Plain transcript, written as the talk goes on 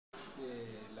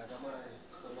la cámara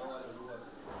tomaba los lugares.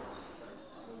 O sea,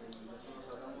 lo que nosotros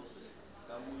hablamos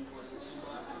está muy por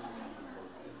encima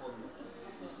y de fondo. Para que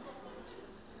se escuche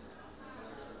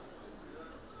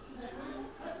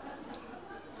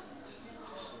bien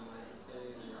el tema del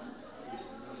estéreo, el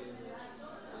hielo.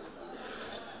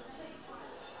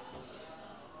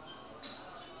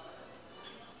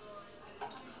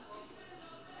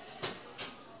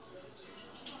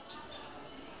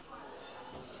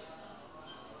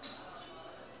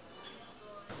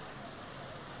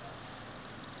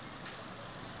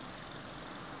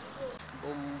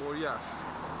 Un Viajes.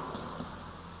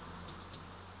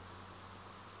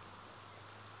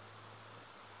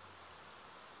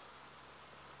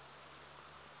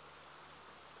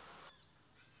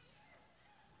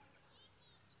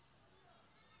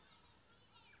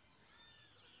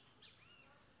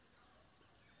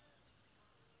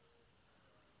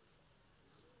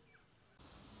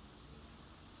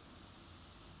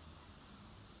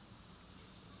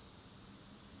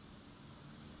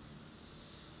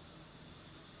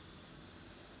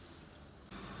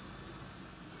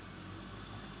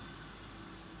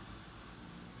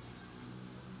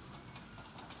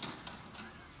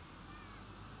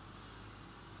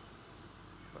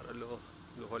 Para los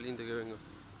valientes que vengan.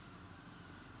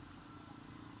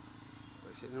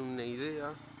 Para que se den una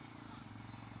idea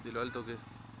de lo alto que es.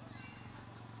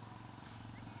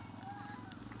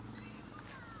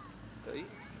 Hasta ahí.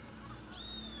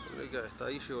 Hasta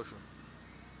ahí llego yo.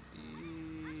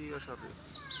 Y allá arriba.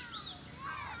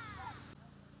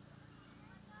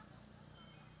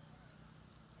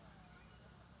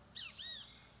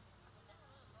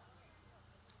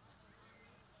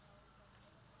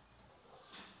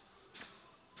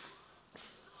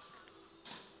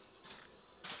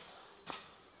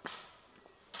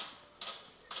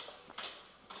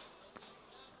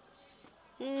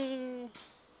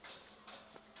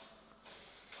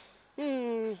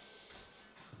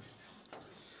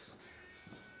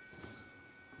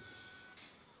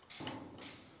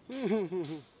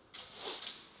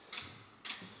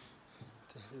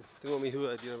 Tengo mis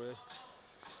dudas de tirarme ahí.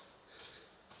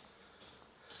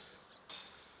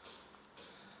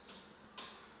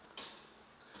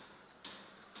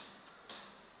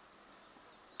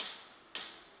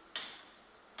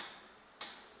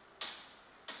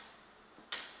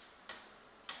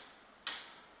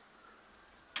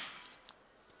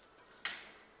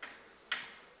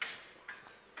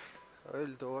 A ver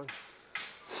el tobogán.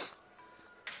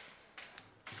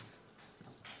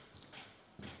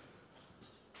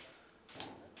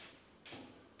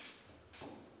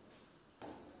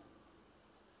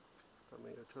 Está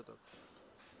medio choto.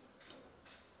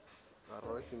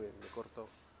 Agarro esto y me corto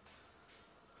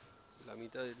la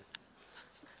mitad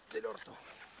del orto.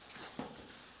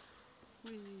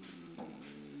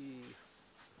 Uy.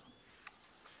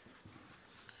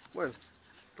 Bueno,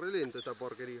 re lento esta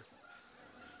porquería.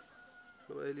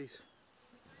 No me deslizo.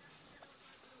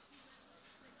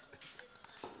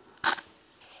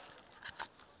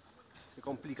 Se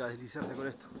complica deslizarse con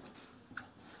esto.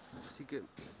 Así que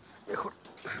mejor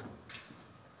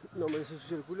no me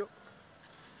ensucio el culo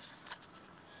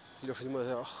y lo filmo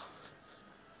desde abajo.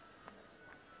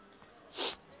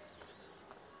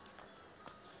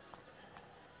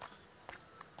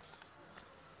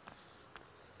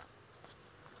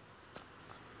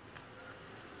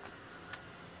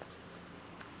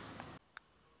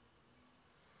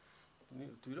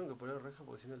 Tuvieron que poner reja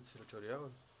porque si no se lo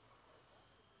choreaban.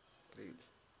 Increíble.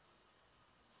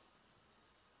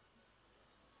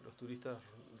 Los turistas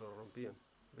lo rompían.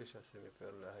 Ve, ya se me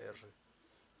pegaron las R.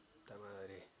 Esta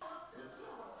madre.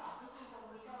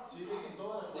 Sí, dejen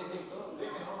todas las cosas.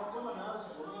 Dejen, no coman nada de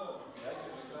esa comida porque hay que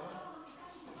reclamar.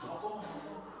 No coman.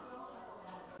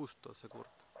 Justo se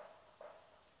corta.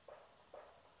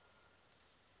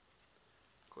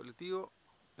 Colectivo,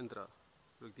 entrada.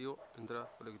 Colectivo,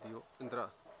 entrada, colectivo,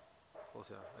 entrada. O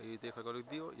sea, ahí te deja el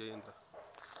colectivo y ahí entras.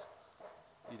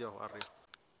 Y te vas arriba.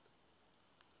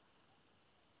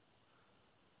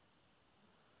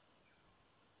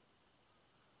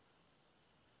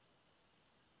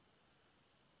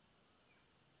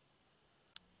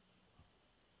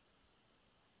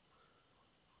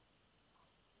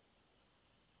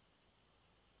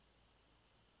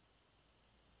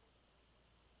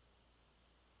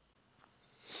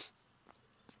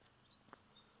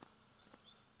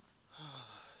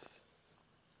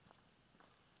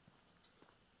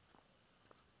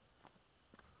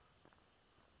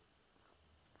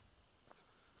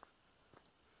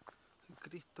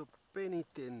 Cristo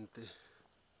Penitente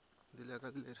de la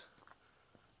Caldera.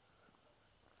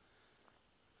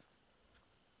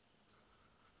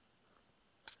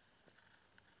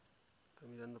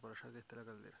 mirando para allá que está la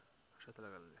caldera. Allá está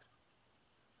la caldera.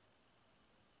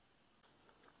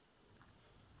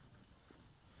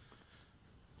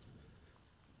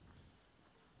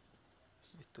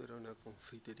 Esto era una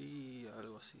confitería,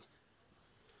 algo así.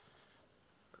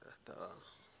 Ahora está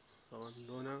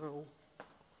abandonado.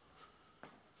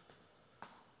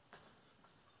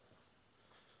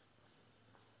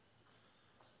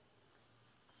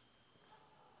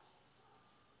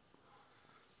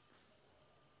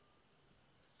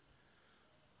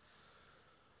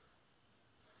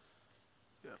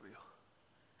 Y arriba.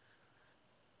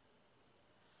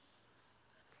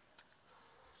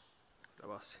 La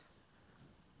base.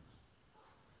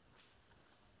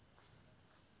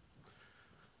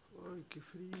 Ay, qué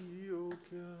frío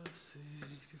que hace,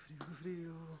 qué frío, qué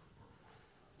frío.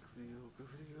 Qué frío, qué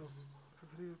frío, qué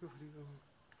frío, qué frío.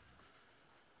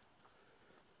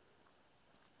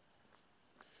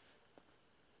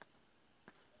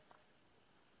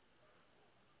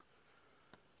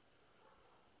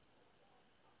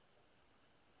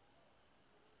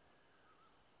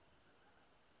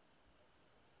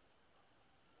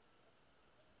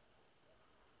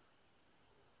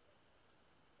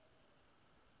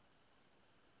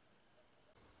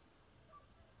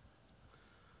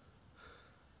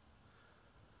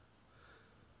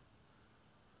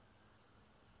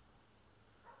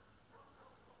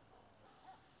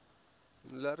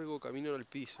 Un largo camino al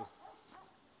piso.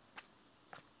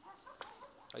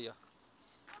 Allá.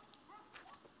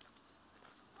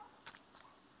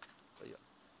 Allá.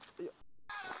 Allá.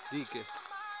 Dique.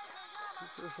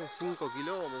 Estos son 5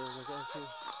 kilómetros acá, así.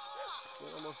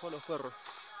 Vamos a los perros.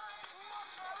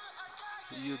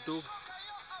 Y YouTube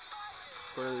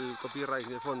con el copyright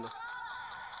de fondo.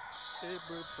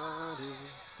 Everybody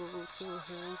put your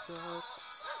hands up.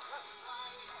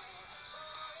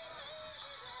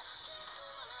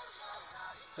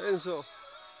 Enzo.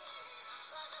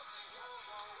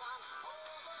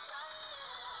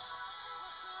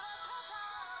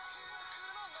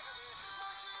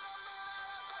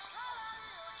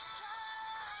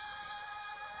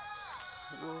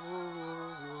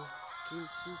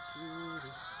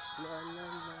 La la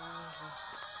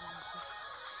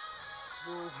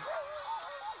la.